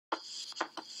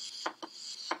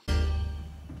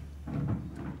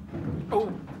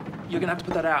Oh, you're gonna have to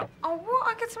put that out. Oh, what?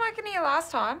 I could smoke in here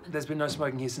last time. There's been no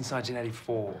smoking here since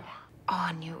 1984. Oh,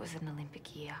 I knew it was an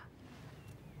Olympic year.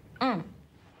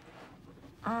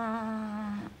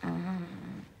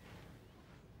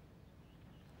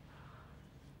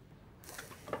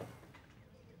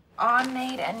 I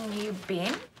need a new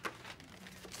bin.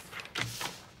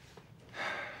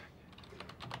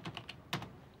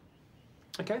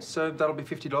 Okay, so that'll be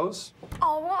 $50.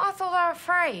 Oh, what? I thought they were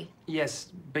free.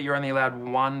 Yes, but you're only allowed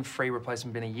one free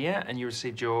replacement bin a year, and you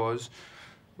received yours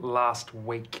last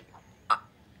week.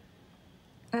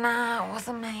 Nah, it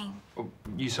wasn't me. Oh,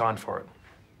 you signed for it.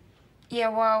 Yeah,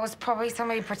 well, it was probably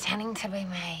somebody pretending to be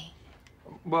me.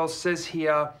 Well, it says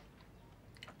here,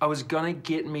 I was gonna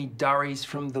get me durries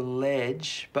from the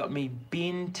ledge, but me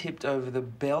bin tipped over the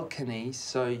balcony,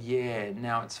 so yeah,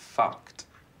 now it's fucked.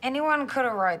 Anyone could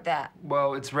have wrote that.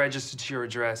 Well, it's registered to your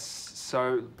address,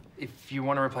 so if you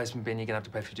want a replacement bin, you're gonna have to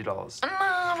pay $50.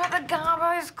 Nah, but the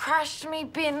Garbo's crashed me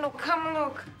bin. Look, come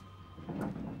look.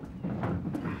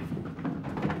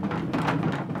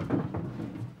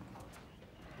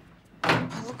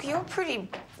 Oh, look, you're pretty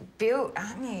built,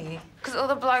 aren't you? Because all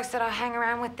the blokes that I hang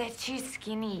around with, they're too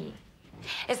skinny.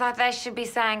 It's like they should be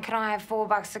saying, can I have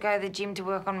 $4 to go to the gym to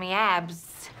work on me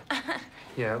abs?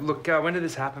 Yeah, look, when did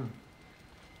this happen?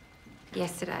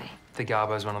 Yesterday. The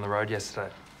Garbos went on the road yesterday.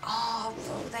 Oh,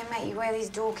 look, they make you wear these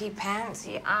dorky pants.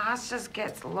 Your ass just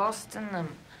gets lost in them.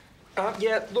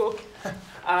 Yeah, look,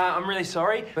 I'm really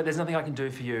sorry, but there's nothing I can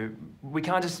do for you. We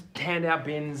can't just hand out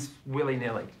bins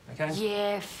willy-nilly, okay?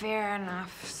 Yeah, fair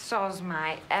enough. Soz,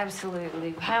 mate.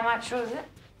 Absolutely. How much was it?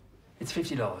 It's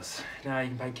 $50. Now, you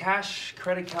can pay cash,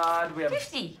 credit card, we have...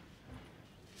 50? You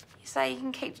say you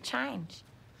can keep the change.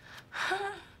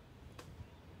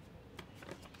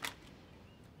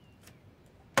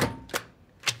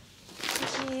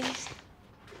 Thank you.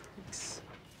 Thanks.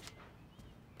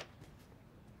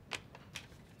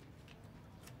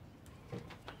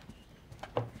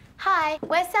 Hi,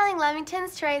 we're selling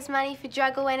Lamingtons to raise money for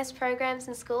drug awareness programs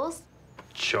in schools.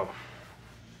 Sure.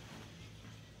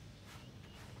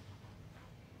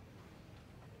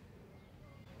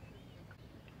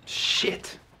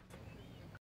 Shit.